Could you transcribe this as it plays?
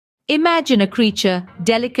Imagine a creature,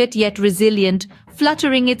 delicate yet resilient,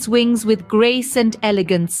 fluttering its wings with grace and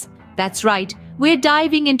elegance. That's right, we're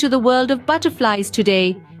diving into the world of butterflies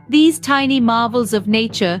today. These tiny marvels of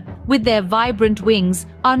nature, with their vibrant wings,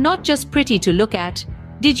 are not just pretty to look at.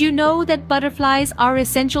 Did you know that butterflies are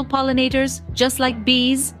essential pollinators, just like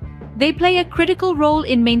bees? They play a critical role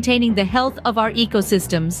in maintaining the health of our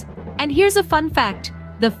ecosystems. And here's a fun fact: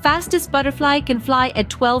 the fastest butterfly can fly at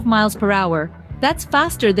 12 miles per hour. That's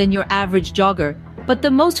faster than your average jogger. But the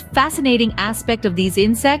most fascinating aspect of these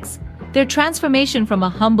insects? Their transformation from a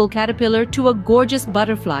humble caterpillar to a gorgeous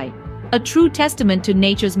butterfly. A true testament to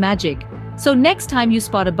nature's magic. So next time you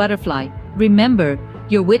spot a butterfly, remember,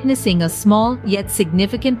 you're witnessing a small yet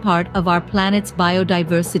significant part of our planet's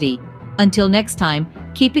biodiversity. Until next time,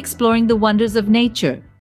 keep exploring the wonders of nature.